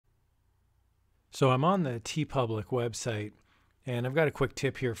So I'm on the Teepublic website, and I've got a quick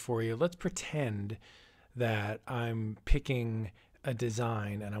tip here for you. Let's pretend that I'm picking a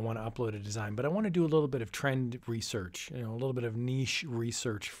design and I want to upload a design, but I want to do a little bit of trend research, a little bit of niche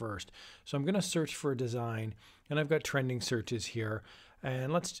research first. So I'm going to search for a design, and I've got trending searches here.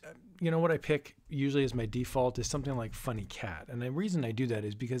 And what I pick usually as my default is something like funny cat. And the reason I do that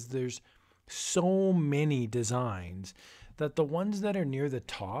is because there's so many designs that the ones that are near the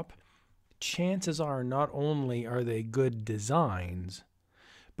top, chances are not only are they good designs,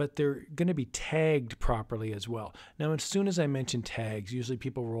 but they're going to be tagged properly as well. Now, as soon as I mention tags, usually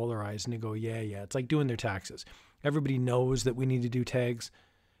people roll their eyes and they go, yeah, it's like doing their taxes. Everybody knows that we need to do tags,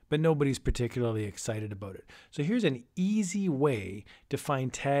 but nobody's particularly excited about it. So here's an easy way to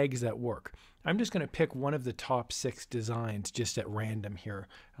find tags that work. I'm just going to pick one of the top 6 designs just at random here.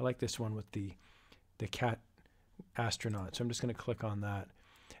 I like this one with the cat astronaut, so I'm just going to click on that.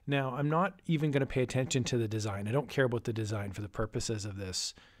 Now, I'm not even going to pay attention to the design. I don't care about the design for the purposes of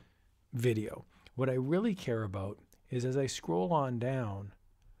this video. What I really care about is, as I scroll on down,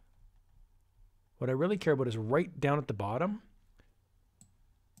 what I really care about is right down at the bottom.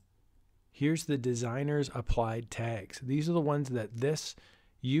 Here's the designer's applied tags. These are the ones that this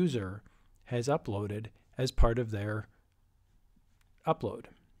user has uploaded as part of their upload.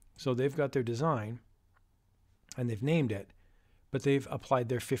 So they've got their design and they've named it, but they've applied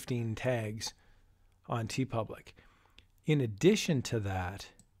their 15 tags on Teepublic. In addition to that,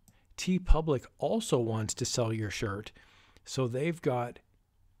 Teepublic also wants to sell your shirt, so they've got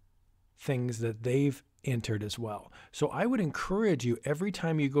things that they've entered as well. So I would encourage you, every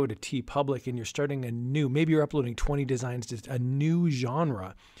time you go to Teepublic and you're starting a new, maybe you're uploading 20 designs to a new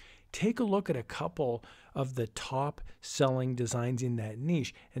genre, take a look at a couple of the top selling designs in that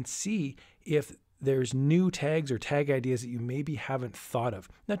niche and see if there's new tags or tag ideas that you maybe haven't thought of.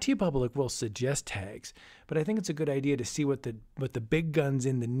 Now, Teepublic will suggest tags, but I think it's a good idea to see what the big guns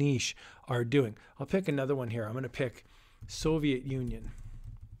in the niche are doing. I'll pick another one here. I'm going to pick Soviet Union.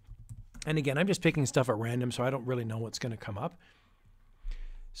 And again, I'm just picking stuff at random, so I don't really know what's going to come up.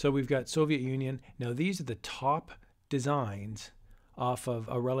 So we've got Soviet Union. Now, these are the top designs off of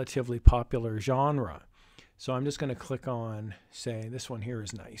a relatively popular genre. So I'm just going to click on, say, this one here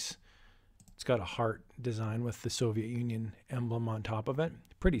is nice. It's got a heart design with the Soviet Union emblem on top of it.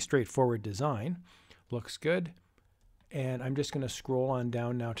 Pretty straightforward design. Looks good. And I'm just going to scroll on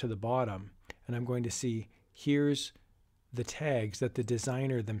down now to the bottom, and I'm going to see here's the tags that the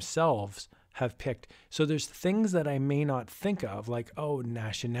designer themselves have picked. So there's things that I may not think of, like,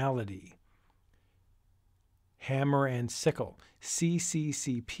 nationality, hammer and sickle,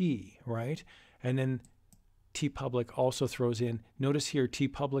 CCCP, right? And then Teepublic also throws in, notice here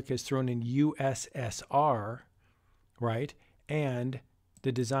Teepublic has thrown in USSR, right? And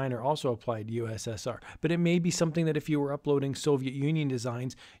the designer also applied USSR. But it may be something that if you were uploading Soviet Union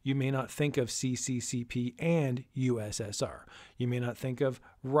designs, you may not think of CCCP and USSR. You may not think of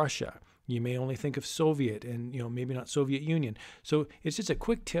Russia. You may only think of Soviet and, maybe not Soviet Union. So it's just a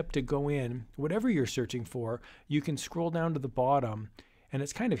quick tip to go in, whatever you're searching for, you can scroll down to the bottom, and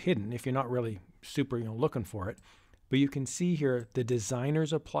it's kind of hidden if you're not really super looking for it. But you can see here the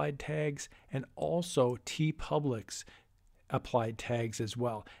designer's applied tags and also Teepublic's applied tags as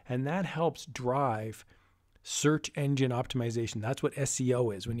well. And that helps drive search engine optimization. That's what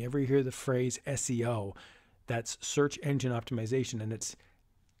SEO is. Whenever you hear the phrase SEO, that's search engine optimization, and it's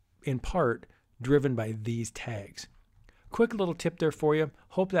in part driven by these tags. Quick little tip there for you.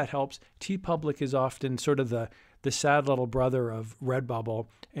 Hope that helps. Teepublic is often sort of the sad little brother of Redbubble,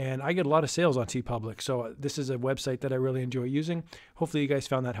 and I get a lot of sales on Teepublic, so this is a website that I really enjoy using. Hopefully you guys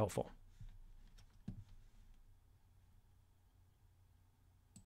found that helpful.